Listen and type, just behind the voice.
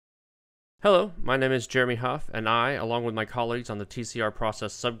Hello, my name is Jeremy Huff, and I, along with my colleagues on the TCR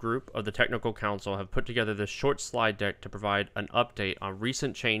process subgroup of the Technical Council, have put together this short slide deck to provide an update on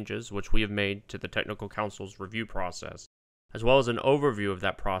recent changes which we have made to the Technical Council's review process, as well as an overview of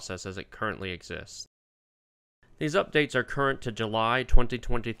that process as it currently exists. These updates are current to July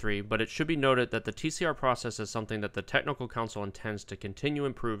 2023, but it should be noted that the TCR process is something that the Technical Council intends to continue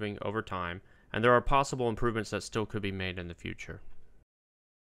improving over time, and there are possible improvements that still could be made in the future.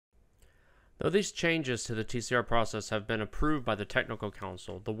 Though these changes to the TCR process have been approved by the Technical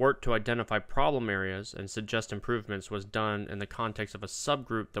Council, the work to identify problem areas and suggest improvements was done in the context of a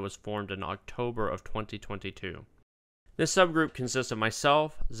subgroup that was formed in October of 2022. This subgroup consists of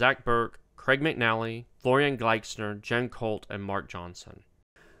myself, Zach Burke, Craig McNally, Florian Gleixner, Jen Colt, and Mark Johnson.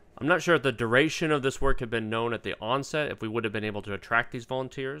 I'm not sure if the duration of this work had been known at the onset if we would have been able to attract these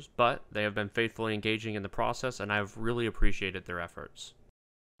volunteers, but they have been faithfully engaging in the process and I have really appreciated their efforts.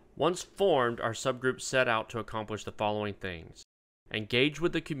 Once formed, our subgroup set out to accomplish the following things: engage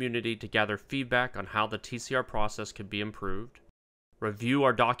with the community to gather feedback on how the TCR process could be improved, review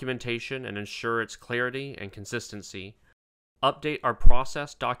our documentation and ensure its clarity and consistency, update our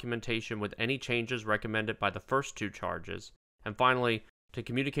process documentation with any changes recommended by the first two charges, and finally, to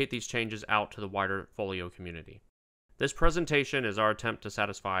communicate these changes out to the wider FOLIO community. This presentation is our attempt to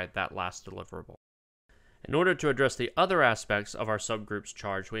satisfy that last deliverable. In order to address the other aspects of our subgroup's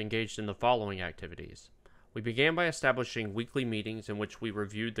charge, we engaged in the following activities. We began by establishing weekly meetings in which we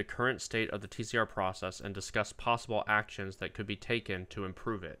reviewed the current state of the TCR process and discussed possible actions that could be taken to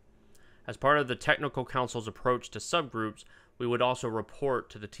improve it. As part of the Technical Council's approach to subgroups, we would also report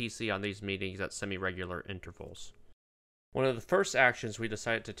to the TC on these meetings at semi-regular intervals. One of the first actions we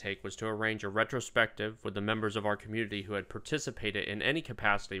decided to take was to arrange a retrospective with the members of our community who had participated in any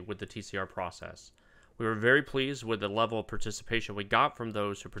capacity with the TCR process. We were very pleased with the level of participation we got from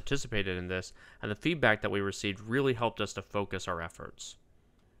those who participated in this, and the feedback that we received really helped us to focus our efforts.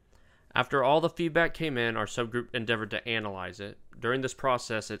 After all the feedback came in, our subgroup endeavored to analyze it. During this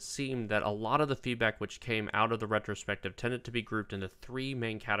process, it seemed that a lot of the feedback which came out of the retrospective tended to be grouped into three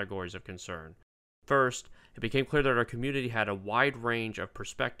main categories of concern. First, it became clear that our community had a wide range of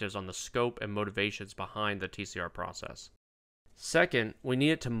perspectives on the scope and motivations behind the TCR process. Second, we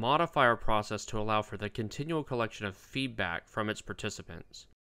needed to modify our process to allow for the continual collection of feedback from its participants.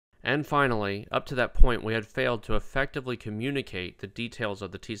 And finally, up to that point, we had failed to effectively communicate the details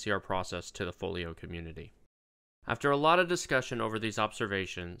of the TCR process to the FOLIO community. After a lot of discussion over these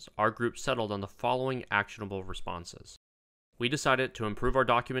observations, our group settled on the following actionable responses. We decided to improve our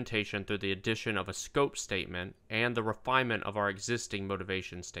documentation through the addition of a scope statement and the refinement of our existing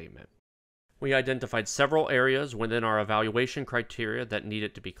motivation statement. We identified several areas within our evaluation criteria that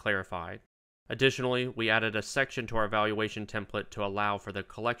needed to be clarified. Additionally, we added a section to our evaluation template to allow for the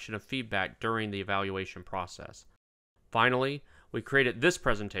collection of feedback during the evaluation process. Finally, we created this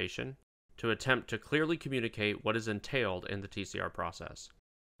presentation to attempt to clearly communicate what is entailed in the TCR process.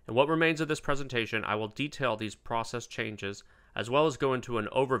 In what remains of this presentation, I will detail these process changes as well as go into an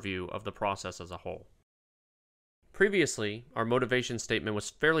overview of the process as a whole. Previously, our motivation statement was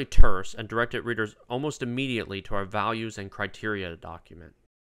fairly terse and directed readers almost immediately to our values and criteria document.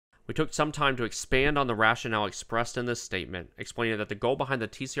 We took some time to expand on the rationale expressed in this statement, explaining that the goal behind the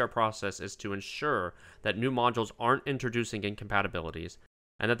TCR process is to ensure that new modules aren't introducing incompatibilities,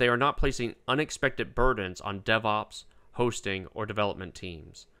 and that they are not placing unexpected burdens on DevOps, hosting, or development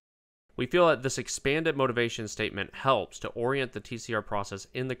teams. We feel that this expanded motivation statement helps to orient the TCR process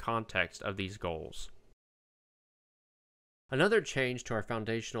in the context of these goals. Another change to our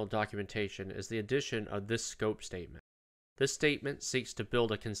foundational documentation is the addition of this scope statement. This statement seeks to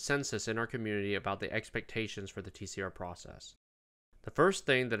build a consensus in our community about the expectations for the TCR process. The first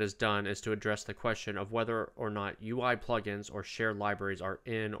thing that is done is to address the question of whether or not UI plugins or shared libraries are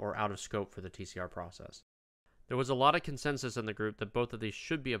in or out of scope for the TCR process. There was a lot of consensus in the group that both of these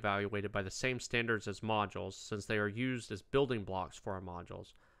should be evaluated by the same standards as modules, since they are used as building blocks for our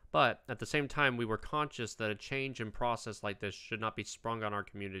modules. But at the same time, we were conscious that a change in process like this should not be sprung on our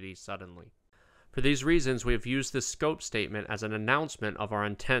community suddenly. For these reasons, we have used this scope statement as an announcement of our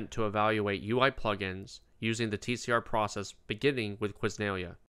intent to evaluate UI plugins using the TCR process, beginning with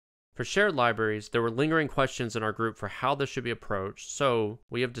Quiznalia. For shared libraries, there were lingering questions in our group for how this should be approached, so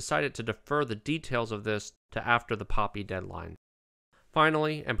we have decided to defer the details of this to after the POPI deadline.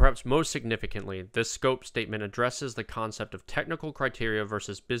 Finally, and perhaps most significantly, this scope statement addresses the concept of technical criteria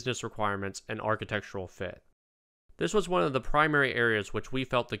versus business requirements and architectural fit. This was one of the primary areas which we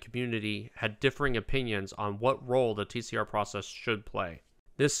felt the community had differing opinions on what role the TCR process should play.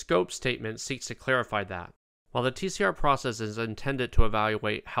 This scope statement seeks to clarify that. While the TCR process is intended to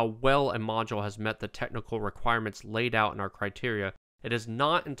evaluate how well a module has met the technical requirements laid out in our criteria, it is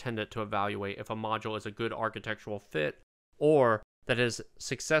not intended to evaluate if a module is a good architectural fit or that it has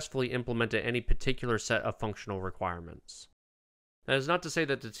successfully implemented any particular set of functional requirements. That is not to say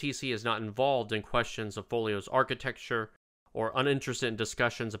that the TC is not involved in questions of FOLIO's architecture or uninterested in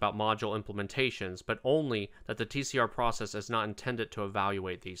discussions about module implementations, but only that the TCR process is not intended to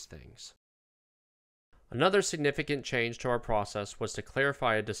evaluate these things. Another significant change to our process was to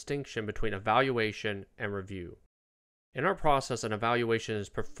clarify a distinction between evaluation and review. In our process, an evaluation is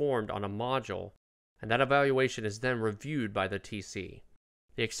performed on a module, and that evaluation is then reviewed by the TC.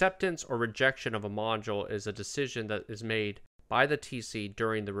 The acceptance or rejection of a module is a decision that is made by the TC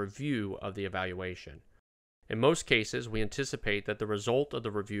during the review of the evaluation. In most cases, we anticipate that the result of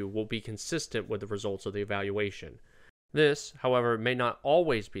the review will be consistent with the results of the evaluation. This, however, may not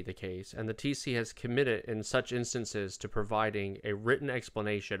always be the case, and the TC has committed in such instances to providing a written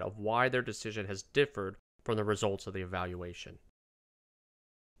explanation of why their decision has differed from the results of the evaluation.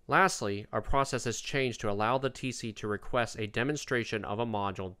 Lastly, our process has changed to allow the TC to request a demonstration of a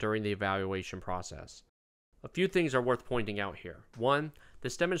module during the evaluation process. A few things are worth pointing out here. One,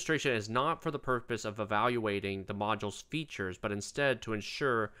 this demonstration is not for the purpose of evaluating the module's features, but instead to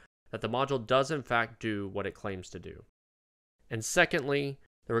ensure that the module does in fact do what it claims to do. And secondly,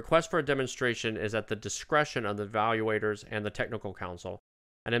 the request for a demonstration is at the discretion of the evaluators and the technical council,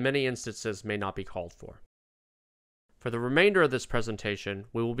 and in many instances may not be called for. For the remainder of this presentation,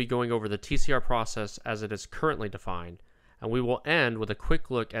 we will be going over the TCR process as it is currently defined, and we will end with a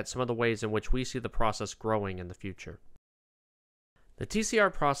quick look at some of the ways in which we see the process growing in the future. The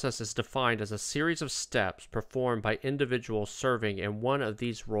TCR process is defined as a series of steps performed by individuals serving in one of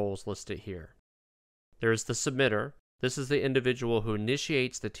these roles listed here. There is the submitter. This is the individual who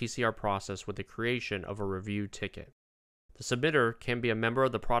initiates the TCR process with the creation of a review ticket. The submitter can be a member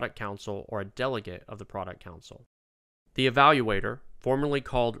of the product council or a delegate of the product council. The evaluator, formerly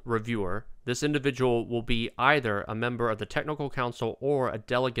called reviewer, this individual will be either a member of the technical council or a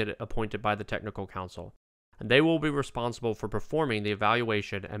delegate appointed by the technical council, and they will be responsible for performing the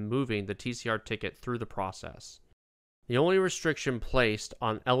evaluation and moving the TCR ticket through the process. The only restriction placed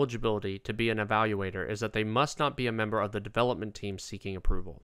on eligibility to be an evaluator is that they must not be a member of the development team seeking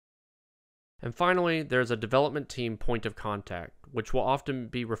approval. And finally, there is a development team point of contact, which will often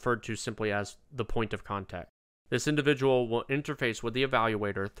be referred to simply as the point of contact. This individual will interface with the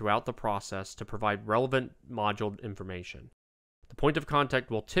evaluator throughout the process to provide relevant module information. The point of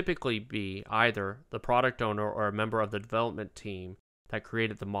contact will typically be either the product owner or a member of the development team that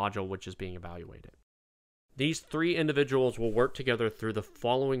created the module which is being evaluated. These three individuals will work together through the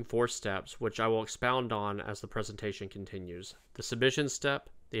following 4 steps, which I will expound on as the presentation continues: the submission step,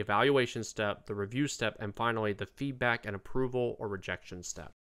 the evaluation step, the review step, and finally the feedback and approval or rejection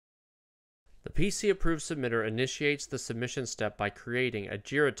step. The PC-approved submitter initiates the submission step by creating a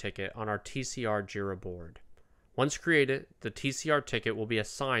JIRA ticket on our TCR JIRA board. Once created, the TCR ticket will be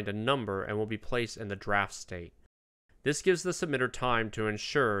assigned a number and will be placed in the draft state. This gives the submitter time to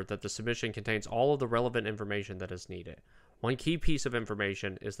ensure that the submission contains all of the relevant information that is needed. One key piece of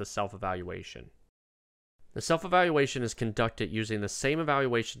information is the self-evaluation. The self-evaluation is conducted using the same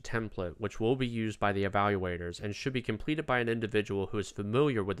evaluation template which will be used by the evaluators and should be completed by an individual who is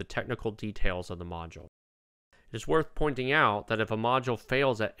familiar with the technical details of the module. It is worth pointing out that if a module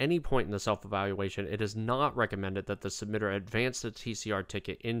fails at any point in the self-evaluation, it is not recommended that the submitter advance the TCR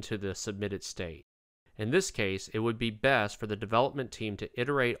ticket into the submitted state. In this case, it would be best for the development team to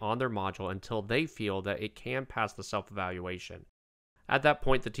iterate on their module until they feel that it can pass the self-evaluation. At that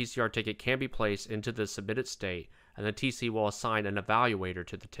point, the TCR ticket can be placed into the submitted state, and the TC will assign an evaluator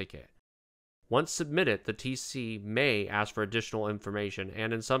to the ticket. Once submitted, the TC may ask for additional information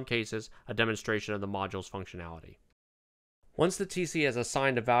and, in some cases, a demonstration of the module's functionality. Once the TC has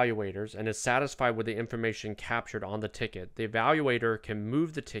assigned evaluators and is satisfied with the information captured on the ticket, the evaluator can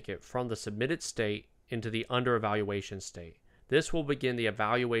move the ticket from the submitted state into the under evaluation state. This will begin the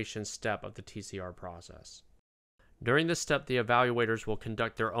evaluation step of the TCR process. During this step, the evaluators will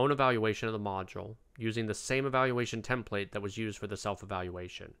conduct their own evaluation of the module using the same evaluation template that was used for the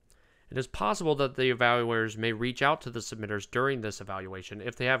self-evaluation. It is possible that the evaluators may reach out to the submitters during this evaluation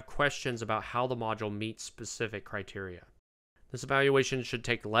if they have questions about how the module meets specific criteria. This evaluation should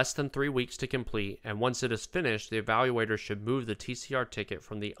take less than 3 weeks to complete, and once it is finished, the evaluator should move the TCR ticket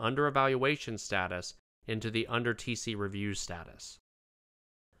from the under evaluation status into the under TC review status.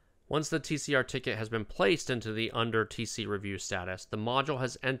 Once the TCR ticket has been placed into the under TC review status, the module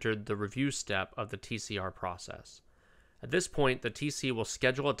has entered the review step of the TCR process. At this point, the TC will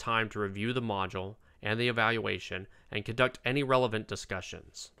schedule a time to review the module, and the evaluation and conduct any relevant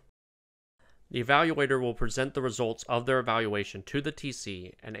discussions. The evaluator will present the results of their evaluation to the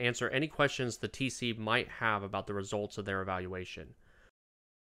TC and answer any questions the TC might have about the results of their evaluation.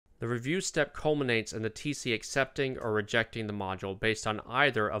 The review step culminates in the TC accepting or rejecting the module based on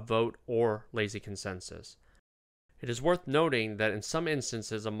either a vote or lazy consensus. It is worth noting that in some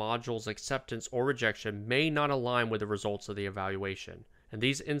instances, a module's acceptance or rejection may not align with the results of the evaluation. In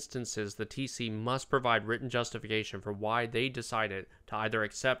these instances, the TC must provide written justification for why they decided to either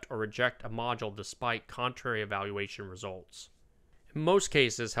accept or reject a module despite contrary evaluation results. In most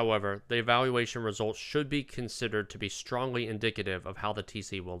cases, however, the evaluation results should be considered to be strongly indicative of how the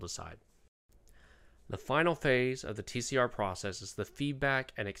TC will decide. The final phase of the TCR process is the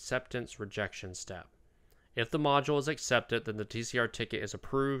feedback and acceptance rejection step. If the module is accepted, then the TCR ticket is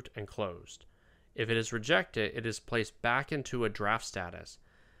approved and closed. If it is rejected, it is placed back into a draft status.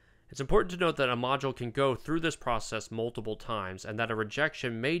 It's important to note that a module can go through this process multiple times, and that a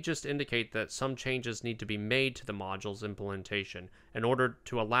rejection may just indicate that some changes need to be made to the module's implementation in order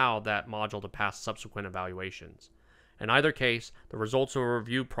to allow that module to pass subsequent evaluations. In either case, the results of a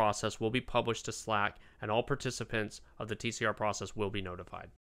review process will be published to Slack, and all participants of the TCR process will be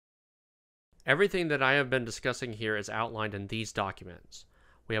notified. Everything that I have been discussing here is outlined in these documents.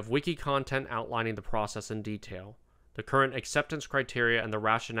 We have wiki content outlining the process in detail, the current acceptance criteria and the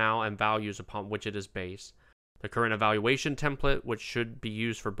rationale and values upon which it is based, the current evaluation template which should be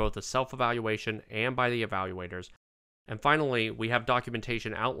used for both the self-evaluation and by the evaluators, and finally, we have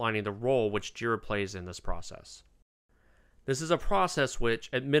documentation outlining the role which JIRA plays in this process. This is a process which,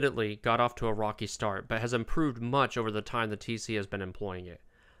 admittedly, got off to a rocky start, but has improved much over the time the TC has been employing it.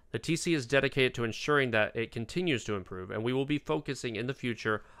 The TC is dedicated to ensuring that it continues to improve, and we will be focusing in the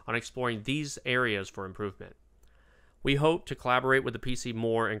future on exploring these areas for improvement. We hope to collaborate with the PC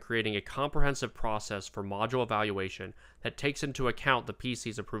more in creating a comprehensive process for module evaluation that takes into account the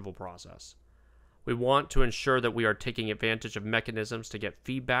PC's approval process. We want to ensure that we are taking advantage of mechanisms to get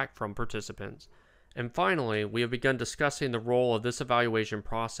feedback from participants. And finally, we have begun discussing the role of this evaluation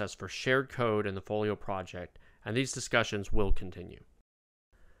process for shared code in the FOLIO project, and these discussions will continue.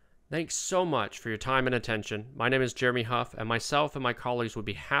 Thanks so much for your time and attention. My name is Jeremy Huff, and myself and my colleagues would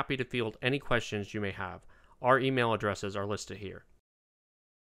be happy to field any questions you may have. Our email addresses are listed here.